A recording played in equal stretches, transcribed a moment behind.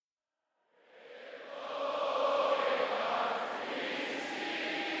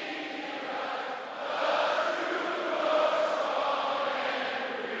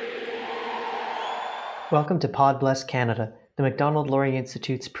Welcome to Pod Bless Canada, the Macdonald-Laurier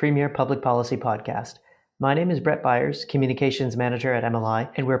Institute's premier public policy podcast. My name is Brett Byers, Communications Manager at MLI,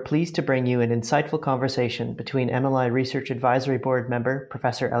 and we're pleased to bring you an insightful conversation between MLI Research Advisory Board member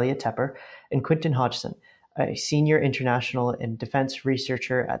Professor Elliot Tepper and Quentin Hodgson, a senior international and defense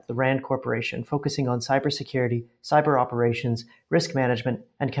researcher at the RAND Corporation, focusing on cybersecurity, cyber operations, risk management,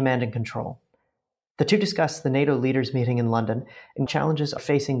 and command and control. The two discuss the NATO leaders meeting in London and challenges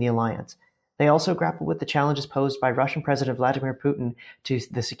facing the alliance. They also grapple with the challenges posed by Russian President Vladimir Putin to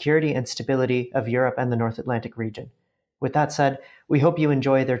the security and stability of Europe and the North Atlantic region. With that said, we hope you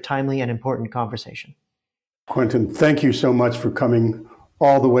enjoy their timely and important conversation. Quentin, thank you so much for coming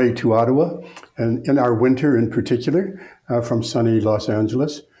all the way to Ottawa, and in our winter in particular, from sunny Los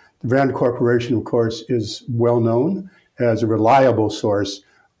Angeles. The RAND Corporation, of course, is well known as a reliable source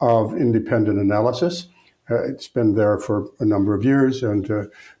of independent analysis. It's been there for a number of years, and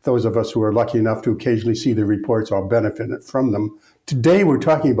those of us who are lucky enough to occasionally see the reports all benefit from them. Today, we're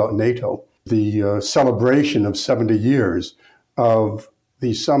talking about NATO, the celebration of 70 years of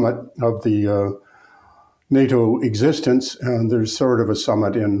the summit of the NATO existence, and there's sort of a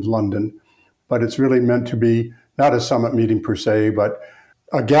summit in London, but it's really meant to be not a summit meeting per se, but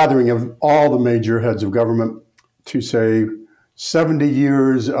a gathering of all the major heads of government to say 70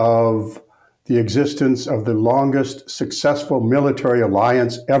 years of the existence of the longest successful military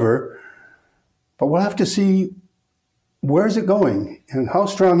alliance ever. But we'll have to see, where is it going and how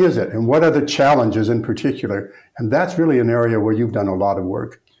strong is it and what are the challenges in particular? And that's really an area where you've done a lot of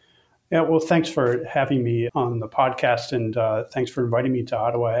work. Yeah, well, thanks for having me on the podcast, and thanks for inviting me to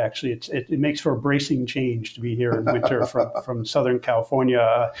Ottawa. Actually, it makes for a bracing change to be here in winter from Southern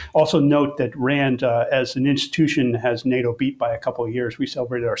California. Also note that RAND, as an institution, has NATO beat by a couple of years. We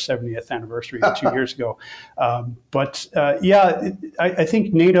celebrated our 70th anniversary 2 years ago. I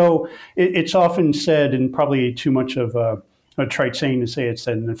think NATO, it's often said, and probably too much of a trite saying to say it's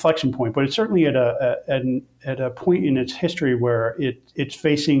an inflection point, but it's certainly at a point in its history where it's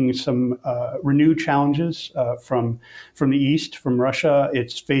facing some renewed challenges from the East, from Russia.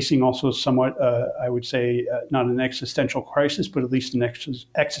 It's facing also somewhat, I would say, not an existential crisis, but at least an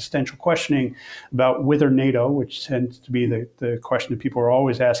existential questioning about whether NATO, which tends to be the question that people are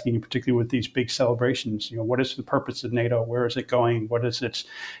always asking, particularly with these big celebrations. You know, what is the purpose of NATO? Where is it going? What is its?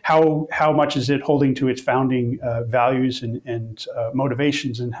 How much is it holding to its founding values and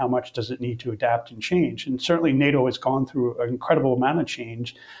motivations, and how much does it need to adapt and change? And certainly NATO has gone through an incredible amount of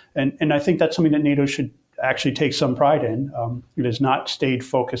change. And I think that's something that NATO should actually take some pride in. It has not stayed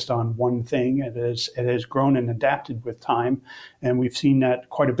focused on one thing. It has grown and adapted with time. And we've seen that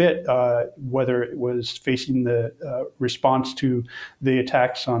quite a bit, whether it was facing the response to the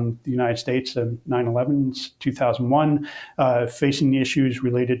attacks on the United States of 9/11, 2001, facing the issues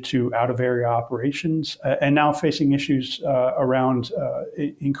related to out-of-area operations, and now facing issues around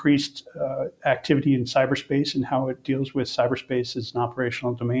increased activity in cyberspace and how it deals with cyberspace as an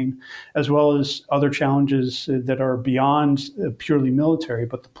operational domain, as well as other challenges that are beyond purely military,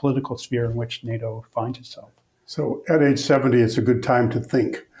 but the political sphere in which NATO finds itself. So at age 70, it's a good time to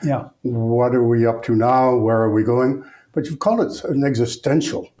think. Yeah. What are we up to now? Where are we going? But you've called it an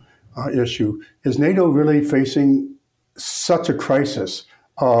existential issue. Is NATO really facing such a crisis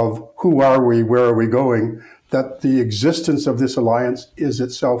of who are we, where are we going, that the existence of this alliance is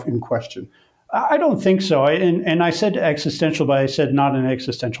itself in question? I don't think so. And I said existential, but I said not an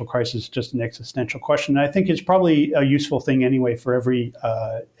existential crisis, just an existential question. And I think it's probably a useful thing anyway for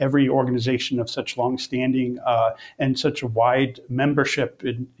every organization of such longstanding and such a wide membership,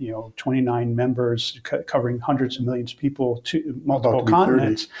 29 members covering hundreds of millions of people to multiple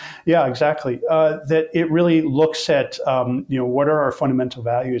continents. 30. Yeah, exactly. That it really looks at what are our fundamental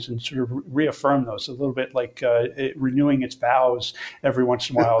values and sort of reaffirm those, a little bit like renewing its vows every once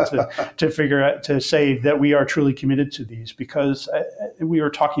in a while to figure out, to say that we are truly committed to these, because we were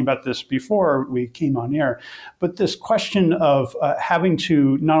talking about this before we came on air, but this question of having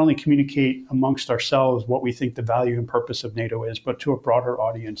to not only communicate amongst ourselves what we think the value and purpose of NATO is, but to a broader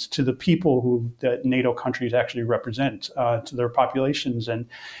audience, to the people who that NATO countries actually represent, to their populations. And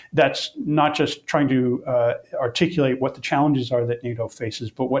that's not just trying to articulate what the challenges are that NATO faces,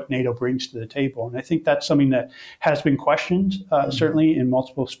 but what NATO brings to the table. And I think that's something that has been questioned, certainly in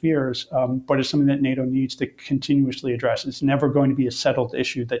multiple spheres, but it's something that NATO needs to continuously address. It's never going to be a settled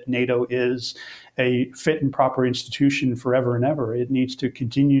issue that NATO is a fit and proper institution forever and ever. It needs to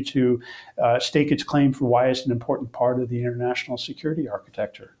continue to stake its claim for why it's an important part of the international security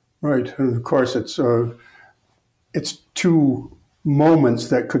architecture. Right, and of course it's two moments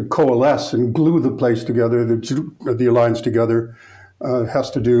that could coalesce and glue the place together, the alliance together. Has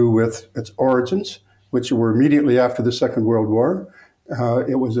to do with its origins which were immediately after the Second World War.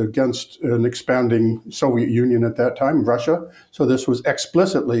 It was against an expanding Soviet Union at that time, Russia. So this was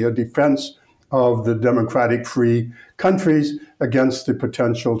explicitly a defense of the democratic free countries against the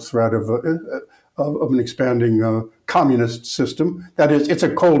potential threat of an expanding communist system. That is, it's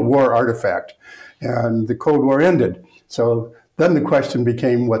a Cold War artifact. And the Cold War ended. So then the question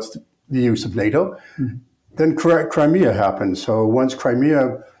became, what's the use of NATO? Mm-hmm. Then Crimea happened. So once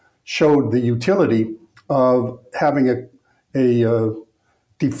Crimea showed the utility of having a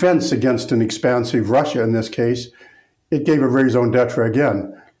defense against an expansive Russia in this case, it gave a raison d'etre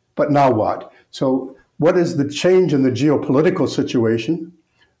again. But now what? So what is the change in the geopolitical situation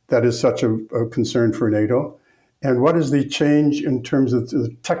that is such a concern for NATO? And what is the change in terms of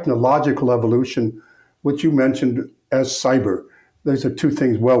the technological evolution, which you mentioned as cyber? Those are two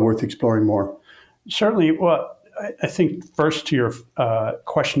things well worth exploring more. Certainly. Well, I think first to your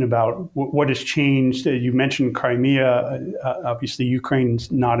question about what has changed, you mentioned Crimea. Obviously,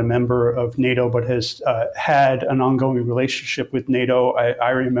 Ukraine's not a member of NATO, but has had an ongoing relationship with NATO. I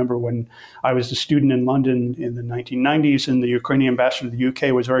remember when I was a student in London in the 1990s, and the Ukrainian ambassador to the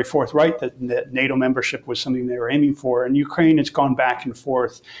UK was very forthright that NATO membership was something they were aiming for. And Ukraine has gone back and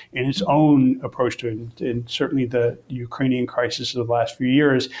forth in its own approach to it. And certainly the Ukrainian crisis of the last few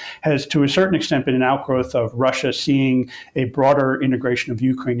years has, to a certain extent, been an outgrowth of Russia seeing a broader integration of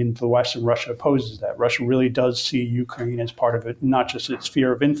Ukraine into the West, and Russia opposes that. Russia really does see Ukraine as part of it, not just its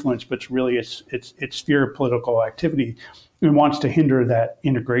sphere of influence, but really its sphere of political activity, and wants to hinder that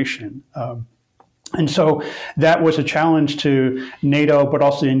integration. And so that was a challenge to NATO, but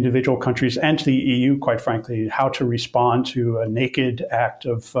also individual countries and to the EU, quite frankly, how to respond to a naked act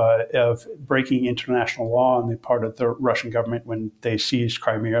of breaking international law on the part of the Russian government when they seized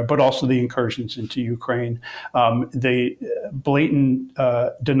Crimea, but also the incursions into Ukraine, the blatant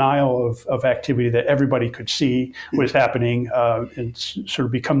denial of activity that everybody could see was happening, and sort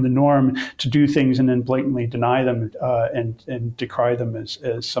of become the norm to do things and then blatantly deny them and decry them as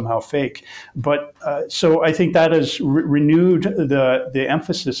somehow fake. But so I think that has renewed the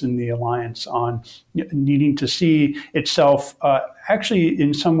emphasis in the alliance on needing to see itself actually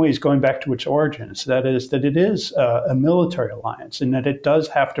in some ways going back to its origins. That is, that it is a military alliance, and that it does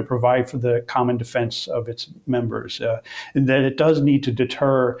have to provide for the common defense of its members, and that it does need to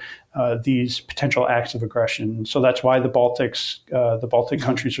deter these potential acts of aggression. So that's why the Baltic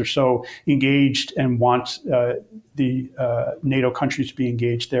countries are so engaged and want the NATO countries to be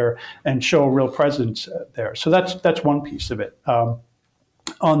engaged there and show a real presence there. So that's one piece of it.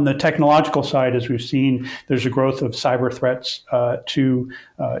 On the technological side, as we've seen, there's a growth of cyber threats to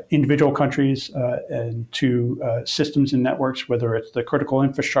individual countries and to systems and networks, whether it's the critical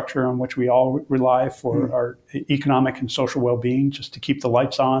infrastructure on which we all rely for our economic and social well-being, just to keep the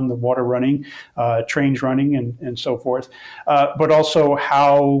lights on, the water running, trains running, and so forth. But also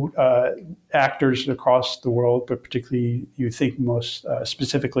how actors across the world, but particularly you think most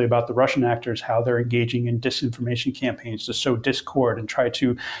specifically about the Russian actors, how they're engaging in disinformation campaigns to sow discord and try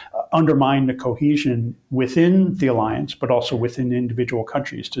to undermine the cohesion within the alliance, but also within individual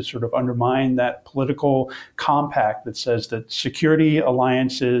countries, to sort of undermine that political compact that says that security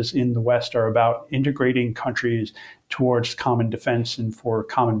alliances in the West are about integrating countries towards common defense and for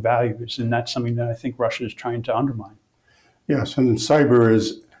common values. And that's something that I think Russia is trying to undermine. Yes, and cyber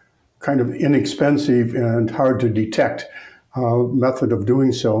is kind of inexpensive and hard to detect method of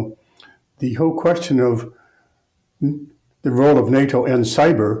doing so. The whole question of the role of NATO and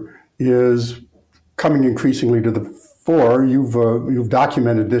cyber is coming increasingly to the fore. You've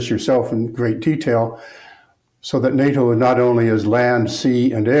documented this yourself in great detail, so that NATO not only is land,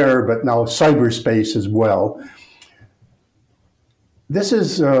 sea, and air, but now cyberspace as well. This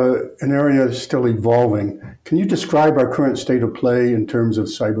is an area that's still evolving. Can you describe our current state of play in terms of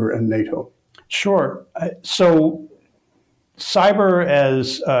cyber and NATO? Sure. So cyber,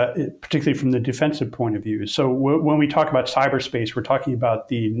 as particularly from the defensive point of view. So when we talk about cyberspace, we're talking about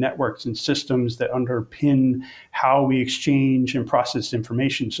the networks and systems that underpin how we exchange and process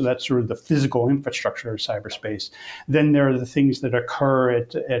information. So that's sort of the physical infrastructure of cyberspace. Then there are the things that occur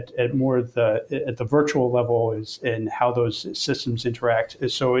at more the virtual level and how those systems interact.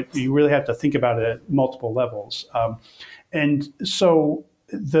 So you really have to think about it at multiple levels. And so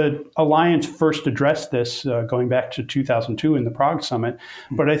the alliance first addressed this going back to 2002 in the Prague summit,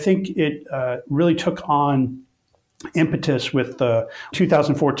 but I think it really took on impetus with the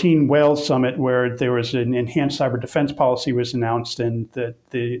 2014 Wales summit, where there was an enhanced cyber defense policy was announced, and that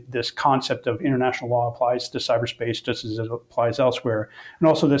this concept of international law applies to cyberspace just as it applies elsewhere, and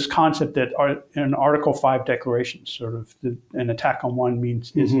also this concept that an Article 5 declaration, sort of an attack on one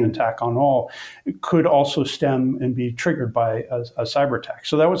is an attack on all, it could also stem and be triggered by a cyber attack.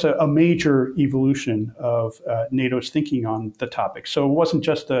 So that was a major evolution of NATO's thinking on the topic. So it wasn't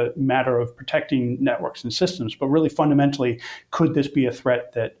just a matter of protecting networks and systems, but really fundamentally, could this be a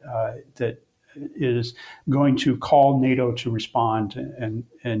threat that is going to call NATO to respond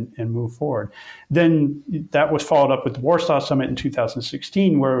and move forward? Then that was followed up with the Warsaw Summit in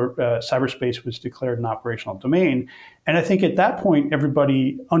 2016, where cyberspace was declared an operational domain. And I think at that point,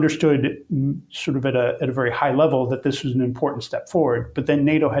 everybody understood sort of at a very high level that this was an important step forward. But then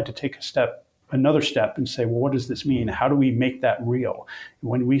NATO had to take another step and say, well, what does this mean? How do we make that real?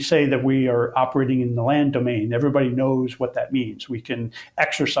 When we say that we are operating in the land domain, everybody knows what that means. We can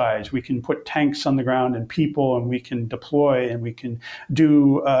exercise, we can put tanks on the ground and people, and we can deploy, and we can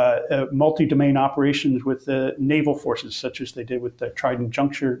do multi-domain operations with the naval forces, such as they did with the Trident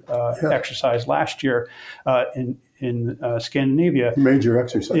Juncture exercise last year in Scandinavia. Major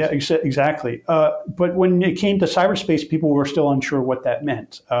exercise. Yeah, exactly. But when it came to cyberspace, people were still unsure what that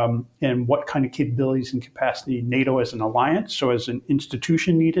meant and what kind of capabilities and capacity NATO as an alliance, so as an institution,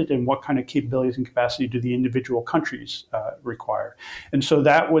 needed, and what kind of capabilities and capacity do the individual countries require. And so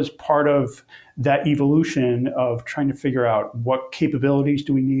that was part of that evolution of trying to figure out what capabilities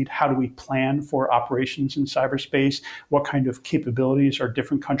do we need, how do we plan for operations in cyberspace, what kind of capabilities are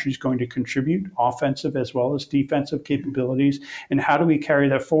different countries going to contribute, offensive as well as defensive capabilities, and how do we carry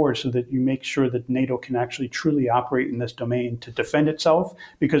that forward so that you make sure that NATO can actually truly operate in this domain to defend itself,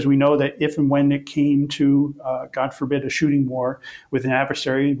 because we know that if and when it came to, God forbid, a shooting war with an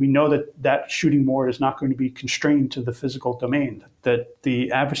adversary, we know that that shooting war is not going to be constrained to the physical domain, that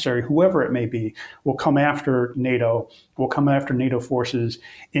the adversary, whoever it may be, will come after NATO, will come after NATO forces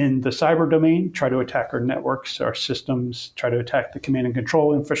in the cyber domain, try to attack our networks, our systems, try to attack the command and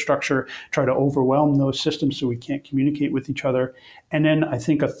control infrastructure, try to overwhelm those systems so we can't communicate with each other. And then I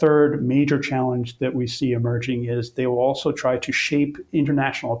think a third major challenge that we see emerging is they will also try to shape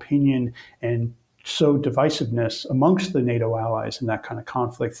international opinion and sow divisiveness amongst the NATO allies in that kind of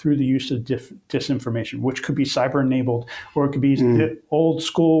conflict through the use of disinformation, which could be cyber-enabled, or it could be old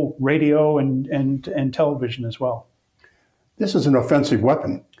school radio and television as well. This is an offensive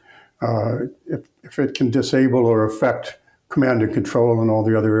weapon. If it can disable or affect command and control and all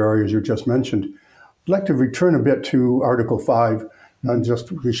the other areas you just mentioned, I'd like to return a bit to Article 5. And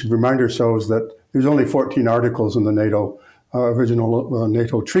we should remind ourselves that there's only 14 articles in the NATO original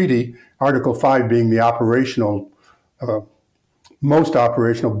NATO treaty, Article 5 being the operational, most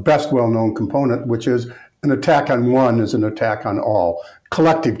operational, best well-known component, which is an attack on one is an attack on all.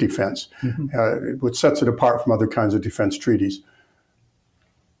 Collective defense, which sets it apart from other kinds of defense treaties.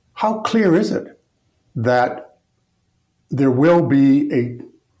 How clear is it that there will be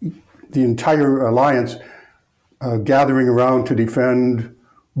the entire alliance gathering around to defend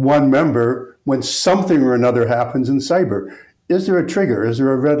one member when something or another happens in cyber? Is there a trigger? Is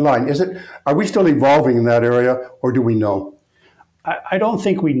there a red line? Are we still evolving in that area, or do we know? I don't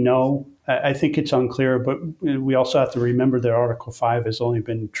think we know. I think it's unclear, but we also have to remember that Article 5 has only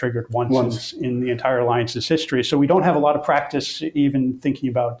been triggered once in the entire alliance's history. So we don't have a lot of practice even thinking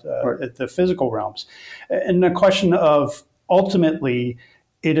about the physical realms. And the question of, ultimately,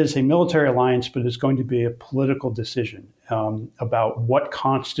 it is a military alliance, but it's going to be a political decision about what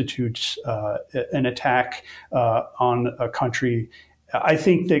constitutes an attack on a country. I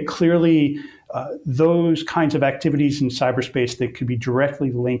think that clearly those kinds of activities in cyberspace that could be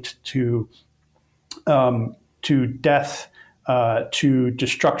directly linked to death, to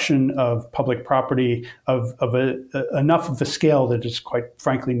destruction of public property, of enough of a scale that is quite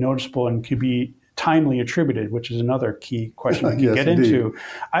frankly noticeable and could be timely attributed, which is another key question we can get into.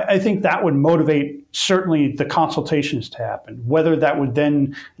 I think that would motivate certainly the consultations to happen. Whether that would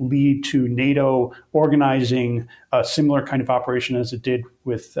then lead to NATO organizing a similar kind of operation as it did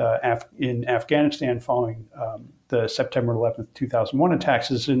with in Afghanistan following the September 11th, 2001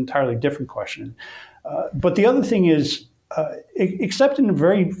 attacks is an entirely different question. But the other thing is, except in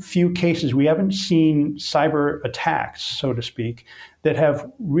very few cases, we haven't seen cyber attacks, so to speak, that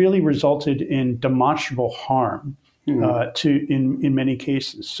have really resulted in demonstrable harm in many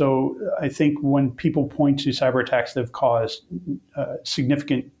cases. So I think when people point to cyber attacks that have caused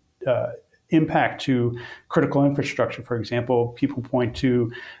significant impact to critical infrastructure. For example, people point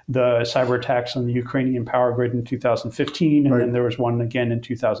to the cyber attacks on the Ukrainian power grid in 2015, and then there was one again in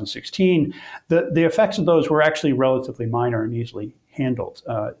 2016. The effects of those were actually relatively minor and easily handled.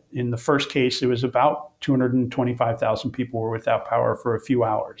 In the first case, it was about 225,000 people were without power for a few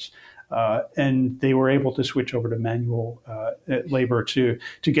hours. And they were able to switch over to manual labor to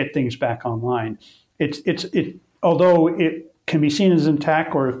get things back online. Although it can be seen as an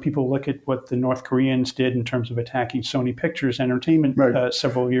attack, or if people look at what the North Koreans did in terms of attacking Sony Pictures Entertainment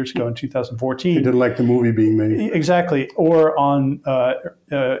several years ago in 2014. They didn't like the movie being made. Exactly. Or on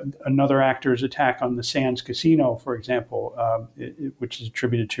another actor's attack on the Sands Casino, for example, which is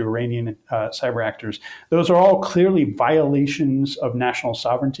attributed to Iranian cyber actors. Those are all clearly violations of national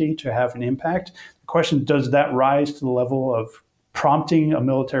sovereignty to have an impact. The question, does that rise to the level of prompting a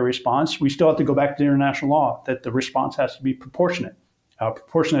military response? We still have to go back to international law, that the response has to be proportionate.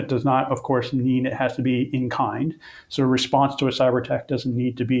 Proportionate does not, of course, mean it has to be in kind. So a response to a cyber attack doesn't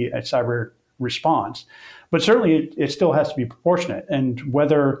need to be a cyber response. But certainly it still has to be proportionate. And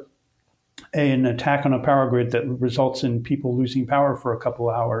whether an attack on a power grid that results in people losing power for a couple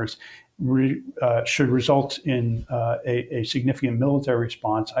of hours should result in a significant military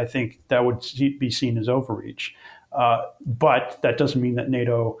response, I think that would be seen as overreach. But that doesn't mean that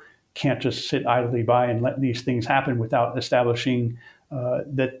NATO can't just sit idly by and let these things happen without establishing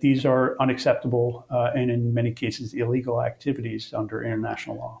that these are unacceptable and in many cases illegal activities under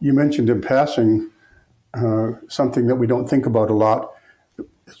international law. You mentioned in passing something that we don't think about a lot.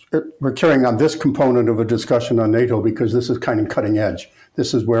 We're carrying on this component of a discussion on NATO because this is kind of cutting edge.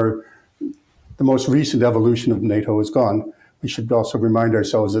 This is where the most recent evolution of NATO has gone. We should also remind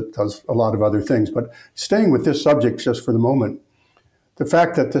ourselves it does a lot of other things. But staying with this subject just for the moment, the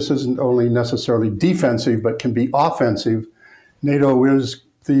fact that this isn't only necessarily defensive but can be offensive, NATO is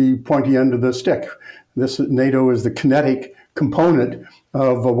the pointy end of the stick. NATO is the kinetic component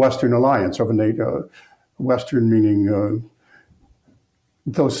of a Western alliance, of a NATO. Western meaning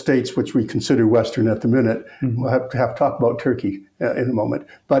those states which we consider Western at the minute. Mm-hmm. We'll have to talk about Turkey in a moment.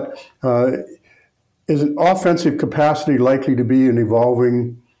 But is an offensive capacity likely to be an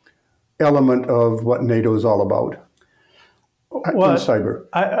evolving element of what NATO is all about in cyber?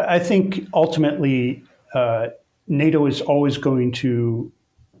 I think ultimately NATO is always going to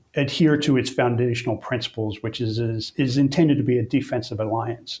adhere to its foundational principles, which is intended to be a defensive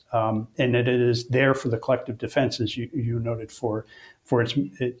alliance, and that it is there for the collective defense, as you noted, for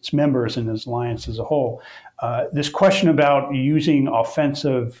its members and its alliance as a whole. This question about using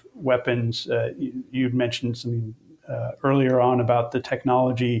offensive weapons, you'd mentioned something earlier on about the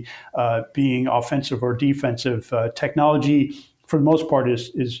technology being offensive or defensive. Technology, for the most part,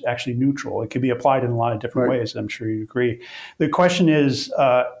 is actually neutral. It can be applied in a lot of different ways. I'm sure you agree. The question is,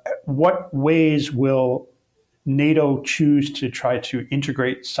 what ways will NATO choose to try to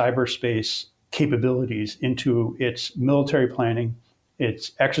integrate cyberspace capabilities into its military planning,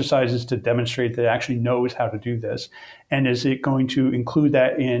 its exercises to demonstrate that it actually knows how to do this? And is it going to include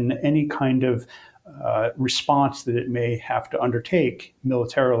that in any kind of response that it may have to undertake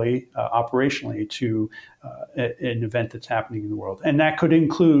militarily, operationally, to an event that's happening in the world? And that could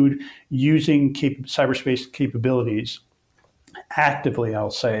include using cyberspace capabilities actively,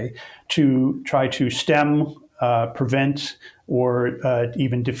 I'll say, to try to stem, prevent, or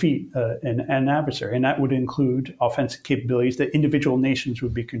even defeat an adversary. And that would include offensive capabilities that individual nations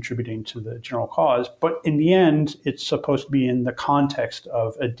would be contributing to the general cause. But in the end, it's supposed to be in the context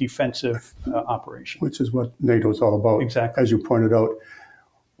of a defensive operation. Which is what NATO is all about, exactly, as you pointed out.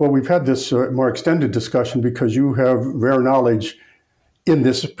 Well, we've had this more extended discussion because you have rare knowledge in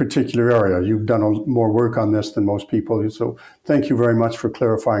this particular area. You've done more work on this than most people. So thank you very much for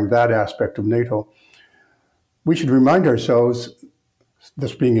clarifying that aspect of NATO. We should remind ourselves,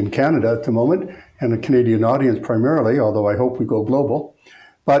 this being in Canada at the moment, and a Canadian audience primarily, although I hope we go global,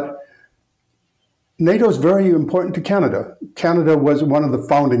 but NATO is very important to Canada. Canada was one of the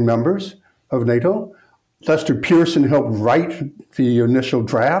founding members of NATO. Lester Pearson helped write the initial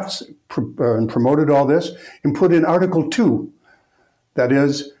drafts and promoted all this and put in Article 2. That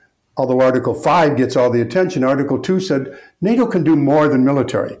is, although Article 5 gets all the attention, Article 2 said NATO can do more than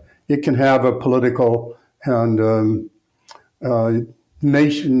military. It can have a political and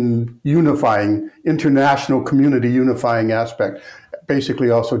nation unifying, international community unifying aspect, basically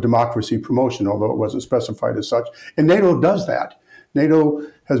also democracy promotion, although it wasn't specified as such. And NATO does that. NATO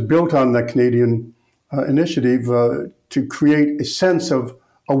has built on the Canadian initiative to create a sense of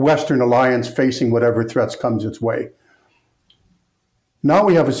a Western alliance facing whatever threats comes its way. Now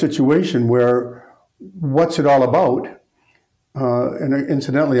we have a situation where what's it all about? and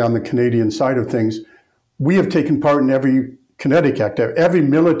incidentally, on the Canadian side of things, we have taken part in every kinetic activity, every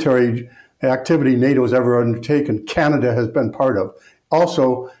military activity NATO has ever undertaken, Canada has been part of.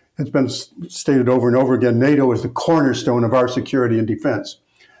 Also, it's been stated over and over again, NATO is the cornerstone of our security and defense.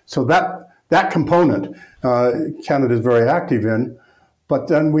 So that component, Canada is very active in. But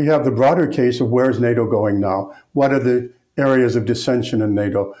then we have the broader case of where's NATO going now? What are the areas of dissension in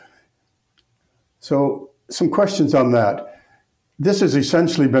NATO? So some questions on that. This has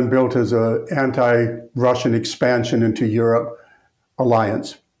essentially been built as an anti-Russian expansion into Europe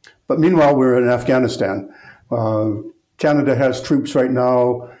alliance. But meanwhile, we're in Afghanistan. Canada has troops right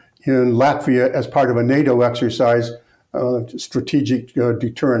now in Latvia as part of a NATO exercise, strategic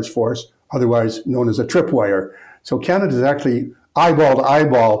deterrence force, otherwise known as a tripwire. So Canada is actually eyeball to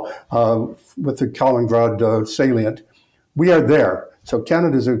eyeball with the Kaliningrad salient. We are there. So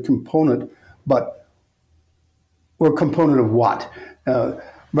Canada is a component, but we're a component of what?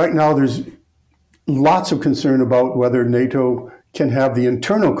 Right now, there's lots of concern about whether NATO can have the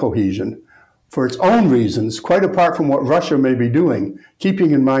internal cohesion for its own reasons, quite apart from what Russia may be doing,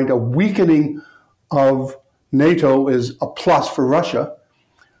 keeping in mind a weakening of NATO is a plus for Russia,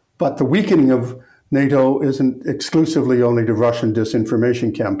 but the weakening of NATO isn't exclusively only to Russian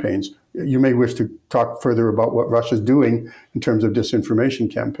disinformation campaigns. You may wish to talk further about what Russia's doing in terms of disinformation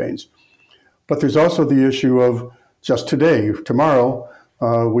campaigns. But there's also the issue of just today, tomorrow,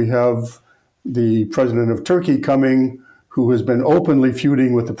 we have the president of Turkey coming, who has been openly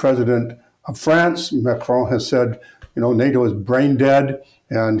feuding with the president of France. Macron has said, NATO is brain dead.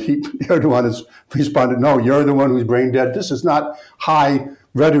 And Erdogan has responded, no, you're the one who's brain dead. This is not high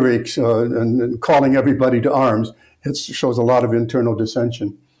rhetoric and calling everybody to arms. It shows a lot of internal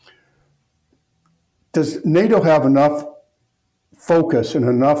dissension. Does NATO have enough focus and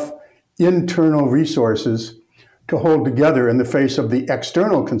enough internal resources to hold together in the face of the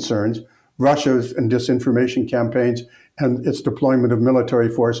external concerns, Russia's and disinformation campaigns, and its deployment of military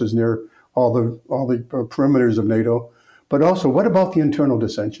forces near all the perimeters of NATO? But also, what about the internal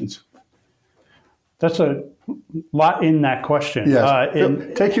dissensions? That's a lot in that question. Yes,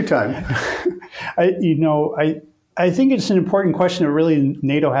 take your time. I think it's an important question that really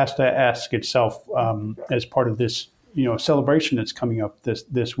NATO has to ask itself as part of this, celebration that's coming up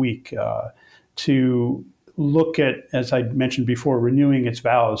this week to look at, as I mentioned before, renewing its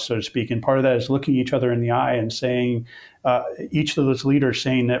vows, so to speak. And part of that is looking each other in the eye and saying, each of those leaders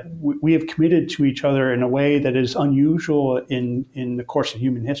saying that we have committed to each other in a way that is unusual in the course of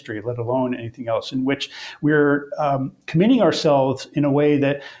human history, let alone anything else, in which we're committing ourselves in a way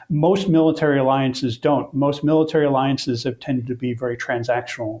that most military alliances don't. Most military alliances have tended to be very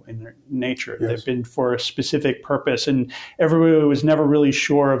transactional in their nature. Yes. They've been for a specific purpose, and everybody was never really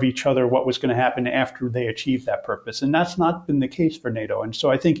sure of each other what was going to happen after they achieved that purpose. And that's not been the case for NATO. And so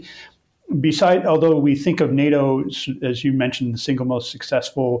I think although we think of NATO, as you mentioned, the single most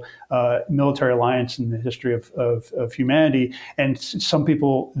successful military alliance in the history of humanity, and some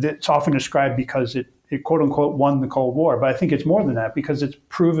people, it's often described because it quote unquote won the Cold War. But I think it's more than that, because it's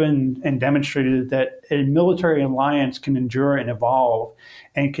proven and demonstrated that a military alliance can endure and evolve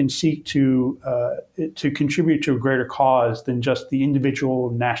and can seek to contribute to a greater cause than just the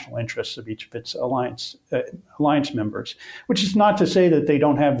individual national interests of each of its alliance members, which is not to say that they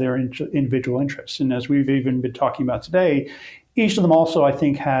don't have their individual interests. And as we've even been talking about today, each of them also, I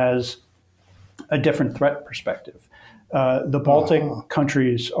think, has a different threat perspective. The Baltic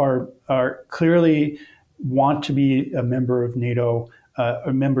countries are clearly want to be a member of NATO,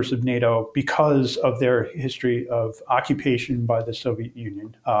 or members of NATO, because of their history of occupation by the Soviet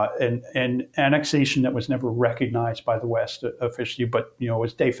Union and annexation that was never recognized by the West officially, but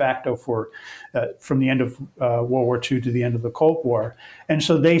was de facto from the end of World War II to the end of the Cold War, and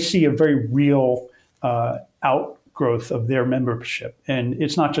so they see a very real outgrowth of their membership, and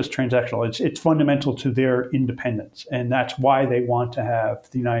it's not just transactional; it's fundamental to their independence, and that's why they want to have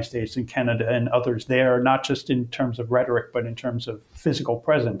the United States and Canada and others there, not just in terms of rhetoric, but in terms of physical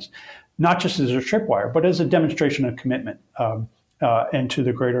presence, not just as a tripwire, but as a demonstration of commitment and to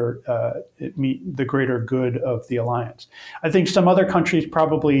the greater good of the alliance. I think some other countries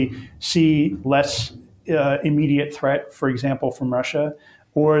probably see less immediate threat, for example, from Russia,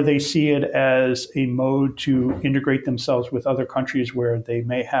 or they see it as a mode to integrate themselves with other countries where they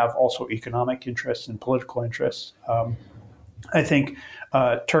may have also economic interests and political interests. I think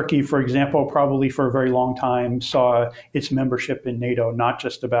Turkey, for example, probably for a very long time saw its membership in NATO not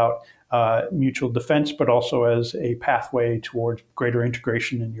just about mutual defense, but also as a pathway towards greater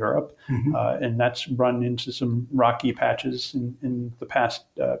integration in Europe. And that's run into some rocky patches in the past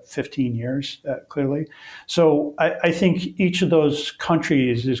 15 years, clearly. So I think each of those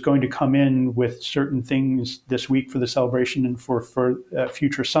countries is going to come in with certain things this week for the celebration and for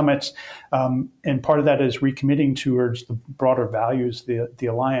future summits. And part of that is recommitting towards the broader values, the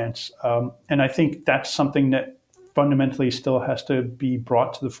alliance. And I think that's something that fundamentally still has to be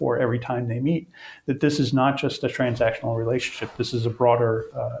brought to the fore every time they meet, that this is not just a transactional relationship. This is a broader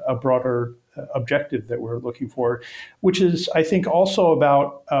objective that we're looking for, which is, I think, also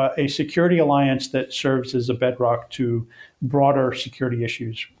about a security alliance that serves as a bedrock to broader security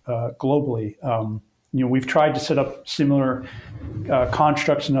issues globally. We've tried to set up similar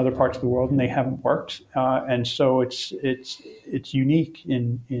constructs in other parts of the world, and they haven't worked. And so it's unique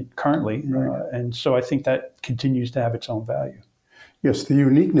in currently, and so I think that continues to have its own value. Yes, the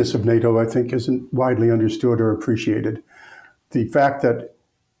uniqueness of NATO, I think, isn't widely understood or appreciated. The fact that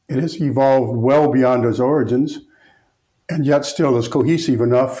it has evolved well beyond its origins, and yet still is cohesive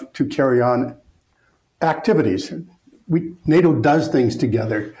enough to carry on activities. NATO does things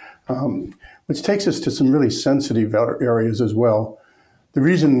together. Which takes us to some really sensitive areas as well. The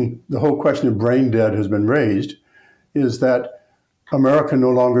reason the whole question of brain dead has been raised is that America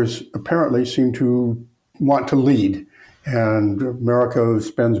no longer apparently seem to want to lead. And America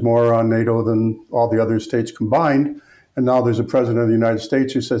spends more on NATO than all the other states combined. And now there's a president of the United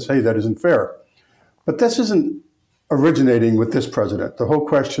States who says, hey, that isn't fair. But this isn't originating with this president. The whole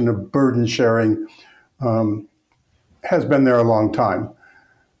question of burden sharing has been there a long time.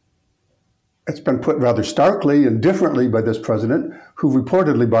 It's been put rather starkly and differently by this president, who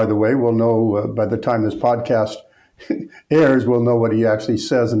reportedly, by the way, will know by the time this podcast airs, will know what he actually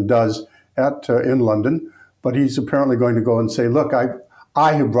says and does in London. But he's apparently going to go and say, look,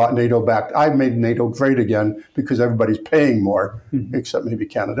 I have brought NATO back. I've made NATO great again because everybody's paying more, except maybe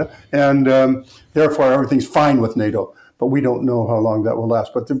Canada. And therefore, everything's fine with NATO. But we don't know how long that will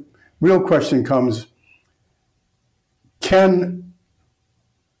last. But the real question comes, can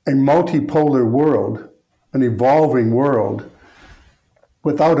a multipolar world, an evolving world,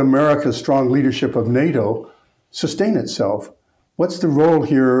 without America's strong leadership of NATO, sustain itself? What's the role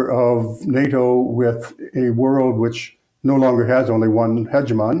here of NATO with a world which no longer has only one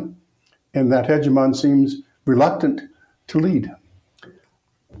hegemon, and that hegemon seems reluctant to lead?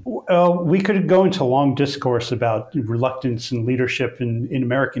 We could go into a long discourse about reluctance and leadership in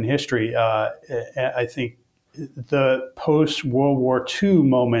American history. I think the post-World War II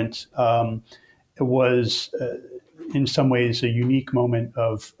moment was, in some ways, a unique moment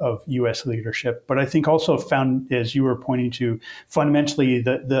of U.S. leadership. But I think also found, as you were pointing to, fundamentally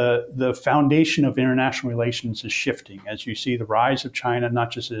the foundation of international relations is shifting as you see the rise of China,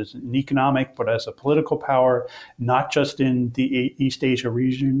 not just as an economic, but as a political power, not just in the East Asia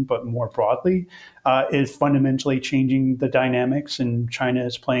region, but more broadly, is fundamentally changing the dynamics. And China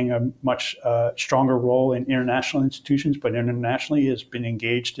is playing a much stronger role in international institutions, but internationally has been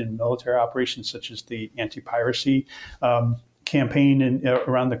engaged in military operations such as the anti-piracy campaign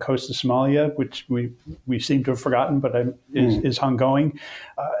around the coast of Somalia, which we seem to have forgotten, but is ongoing.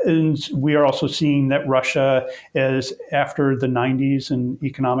 And we are also seeing that Russia, as after the 90s and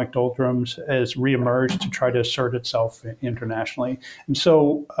economic doldrums, has reemerged to try to assert itself internationally. And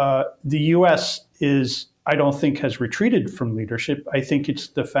so the U.S. I don't think has retreated from leadership. I think it's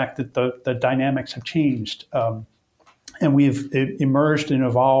the fact that the dynamics have changed. And we've emerged and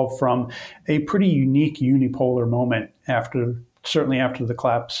evolved from a pretty unique unipolar moment certainly after the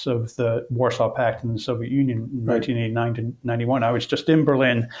collapse of the Warsaw Pact and the Soviet Union in 1989 to 91. I was just in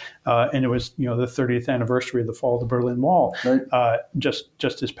Berlin, and it was the 30th anniversary of the fall of the Berlin Wall just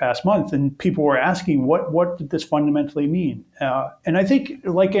this past month. And people were asking, what did this fundamentally mean? And I think,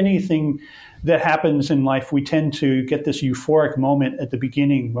 like anything that happens in life, we tend to get this euphoric moment at the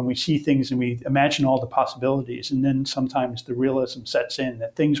beginning when we see things and we imagine all the possibilities. And then sometimes the realism sets in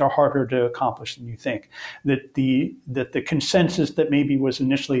that things are harder to accomplish than you think, that the consensus that maybe was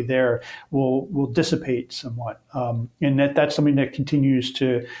initially there will dissipate somewhat. And that's something that continues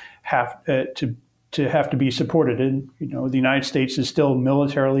to have to be supported. And the United States is still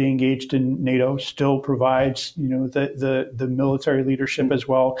militarily engaged in NATO, still provides the military leadership as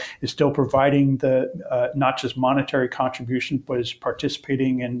well, is still providing the not just monetary contribution, but is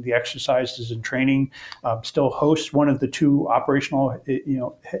participating in the exercises and training, still hosts one of the two operational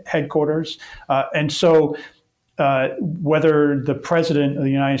headquarters, and so. Whether the president of the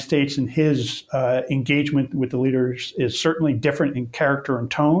United States and his engagement with the leaders is certainly different in character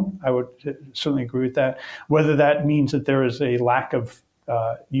and tone, I would certainly agree with that. Whether that means that there is a lack of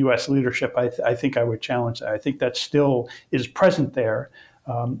U.S. leadership, I think I would challenge that. I think that still is present there.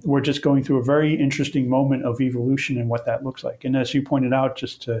 We're just going through a very interesting moment of evolution and what that looks like. And as you pointed out,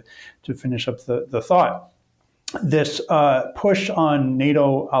 just to finish up the thought, this push on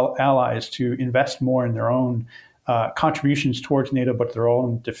NATO allies to invest more in their own contributions towards NATO, but their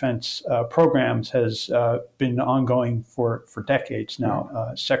own defense programs has been ongoing for decades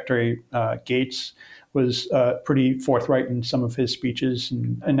now. Secretary Gates was pretty forthright in some of his speeches,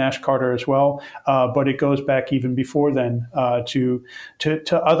 and Nash Carter as well. But it goes back even before then to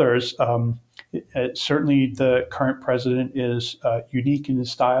others. Certainly, the current president is unique in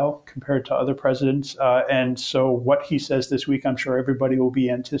his style compared to other presidents. And so what he says this week, I'm sure everybody will be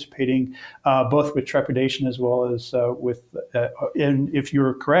anticipating, both with trepidation as well as and if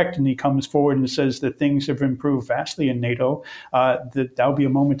you're correct, and he comes forward and says that things have improved vastly in NATO, that'll be a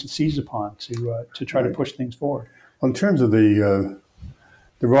moment to seize upon to try to push things forward. In terms of the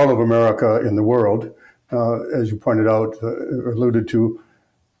role of America in the world, as you pointed out, alluded to,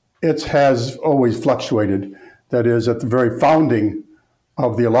 it has always fluctuated. That is, at the very founding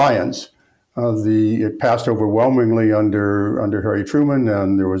of the alliance, it passed overwhelmingly under Harry Truman,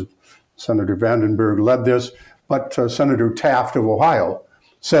 and there was Senator Vandenberg led this. But Senator Taft of Ohio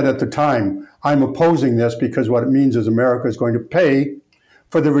said at the time, "I'm opposing this because what it means is America is going to pay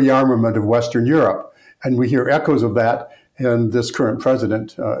for the rearmament of Western Europe." And we hear echoes of that in this current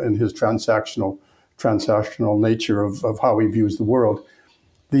president, in his transactional nature of how he views the world.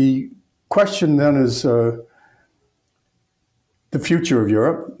 The question then is the future of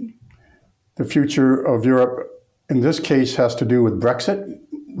Europe. The future of Europe, in this case, has to do with Brexit.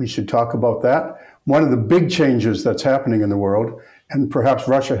 We should talk about that. One of the big changes that's happening in the world, and perhaps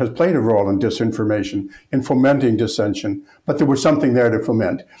Russia has played a role in disinformation, in fomenting dissension, but there was something there to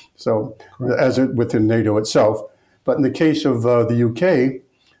foment, so as within NATO itself. But in the case of the UK,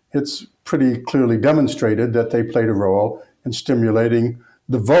 it's pretty clearly demonstrated that they played a role in stimulating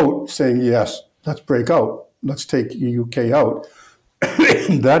the vote, saying, yes, let's break out, let's take the UK out.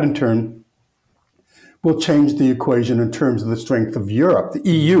 That in turn will change the equation in terms of the strength of Europe, the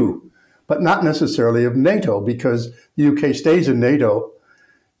EU, but not necessarily of NATO, because the UK stays in NATO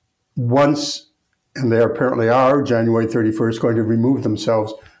once, and they apparently are, January 31st, going to remove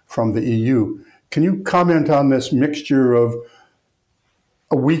themselves from the EU. Can you comment on this mixture of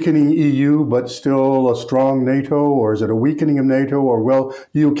a weakening EU, but still a strong NATO, or is it a weakening of NATO, or will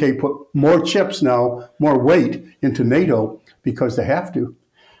the UK put more chips now, more weight into NATO because they have to?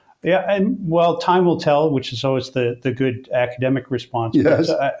 Yeah, and well, time will tell, which is always the good academic response. Yes.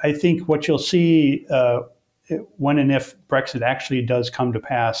 I think what you'll see when and if Brexit actually does come to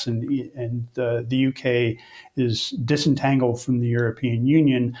pass, and the UK is disentangled from the European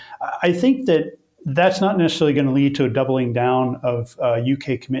Union, I think that's not necessarily going to lead to a doubling down of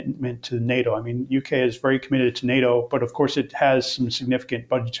UK commitment to NATO. I mean, UK is very committed to NATO, but of course it has some significant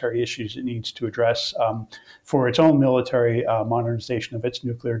budgetary issues it needs to address for its own military modernization of its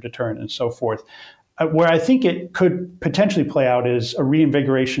nuclear deterrent and so forth. Where I think it could potentially play out is a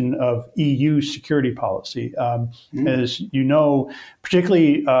reinvigoration of EU security policy. As you know,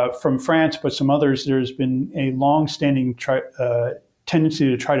 particularly from France, but some others, there's been a long-standing tendency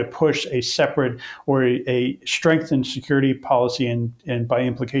to try to push a separate or a strengthened security policy and by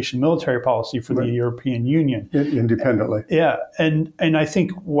implication military policy for the European Union independently. Yeah, and I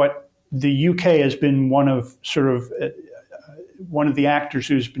think what the UK has been one of the actors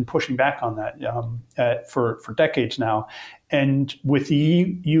who's been pushing back on that for decades now, and with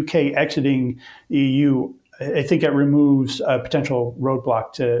the UK exiting the EU, I think it removes a potential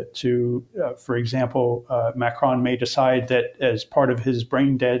roadblock to for example, Macron may decide that as part of his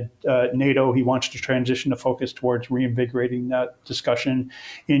brain dead NATO, he wants to transition to focus towards reinvigorating that discussion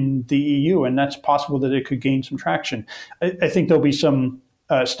in the EU, and that's possible that it could gain some traction. I think there'll be some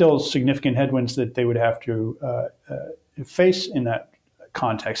still significant headwinds that they would have to face in that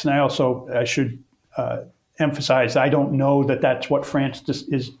context. And I should emphasize, I don't know that that's what France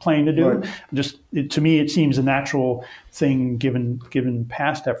is planning to do. Right. To me, it seems a natural thing given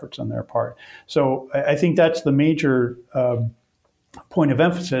past efforts on their part. So I think that's the major point of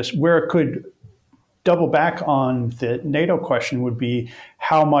emphasis. Where it could double back on the NATO question would be,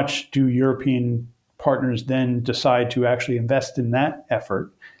 how much do European partners then decide to actually invest in that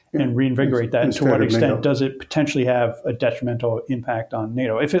effort and reinvigorate that? And to what extent does it potentially have a detrimental impact on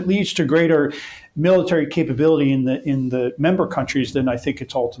NATO? If it leads to greater military capability in the member countries, then I think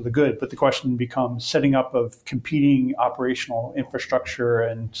it's all to the good. But the question becomes setting up of competing operational infrastructure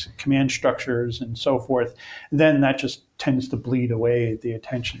and command structures and so forth. Then that just tends to bleed away the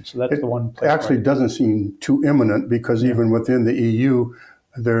attention. So that's the one place. It actually doesn't seem too imminent because even within the EU,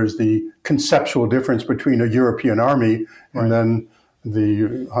 there's the conceptual difference between a European army and then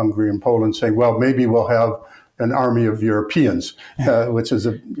the Hungary and Poland saying, well, maybe we'll have an army of Europeans, which is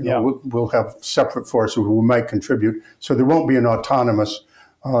we'll have separate forces who might contribute. So there won't be an autonomous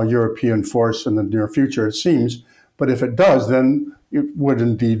European force in the near future, it seems. But if it does, then it would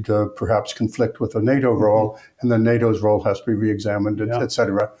indeed perhaps conflict with the NATO role, and then NATO's role has to be re-examined, et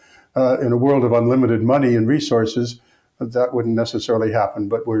cetera. In a world of unlimited money and resources, that wouldn't necessarily happen,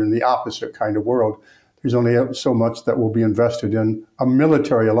 but we're in the opposite kind of world. There's only so much that will be invested in a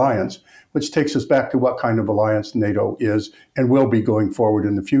military alliance, which takes us back to what kind of alliance NATO is and will be going forward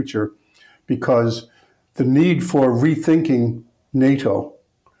in the future, because the need for rethinking NATO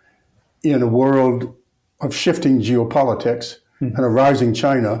in a world of shifting geopolitics and a rising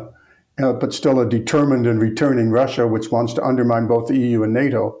China, but still a determined and returning Russia, which wants to undermine both the EU and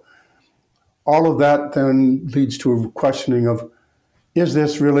NATO, all of that then leads to a questioning of, is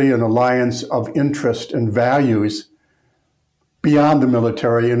this really an alliance of interest and values beyond the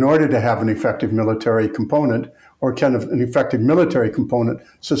military in order to have an effective military component, or can an effective military component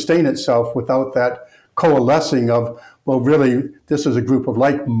sustain itself without that coalescing of, well, really, this is a group of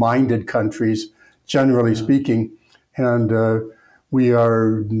like-minded countries, generally speaking, and we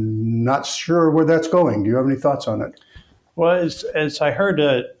are not sure where that's going. Do you have any thoughts on it? Well, as I heard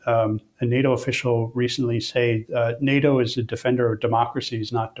a NATO official recently say, NATO is a defender of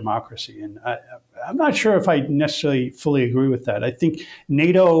democracies, not democracy. And I'm not sure if I necessarily fully agree with that. I think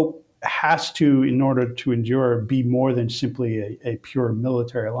NATO has to, in order to endure, be more than simply a pure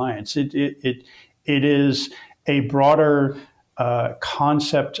military alliance. It is a broader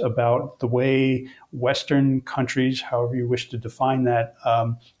concept about the way Western countries, however you wish to define that,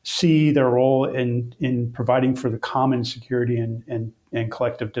 see their role in providing for the common security and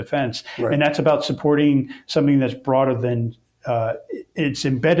collective defense. Right. And that's about supporting something that's broader than, it's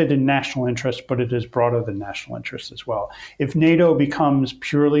embedded in national interest, but it is broader than national interest as well. If NATO becomes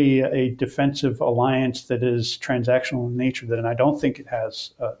purely a defensive alliance that is transactional in nature, then I don't think it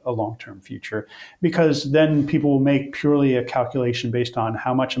has a long-term future, because then people will make purely a calculation based on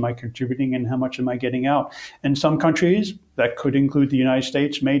how much am I contributing and how much am I getting out. And some countries, that could include the United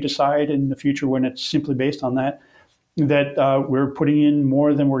States, may decide in the future, when it's simply based on that we're putting in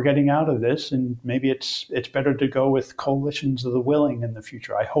more than we're getting out of this, and maybe it's better to go with coalitions of the willing in the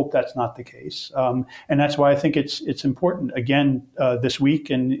future. I hope that's not the case, and that's why I think it's important, again, this week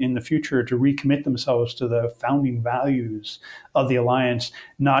and in the future, to recommit themselves to the founding values of the alliance,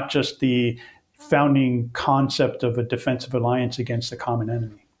 not just the founding concept of a defensive alliance against a common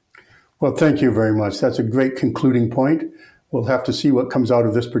enemy. Well, thank you very much. That's a great concluding point. We'll have to see what comes out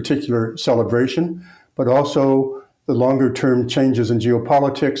of this particular celebration, but also the longer-term changes in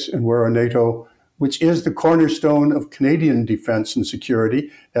geopolitics and where our NATO, which is the cornerstone of Canadian defense and security,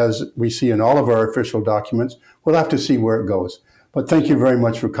 as we see in all of our official documents, we'll have to see where it goes. But thank you very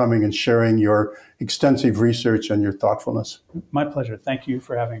much for coming and sharing your extensive research and your thoughtfulness. My pleasure. Thank you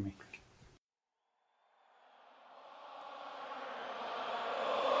for having me.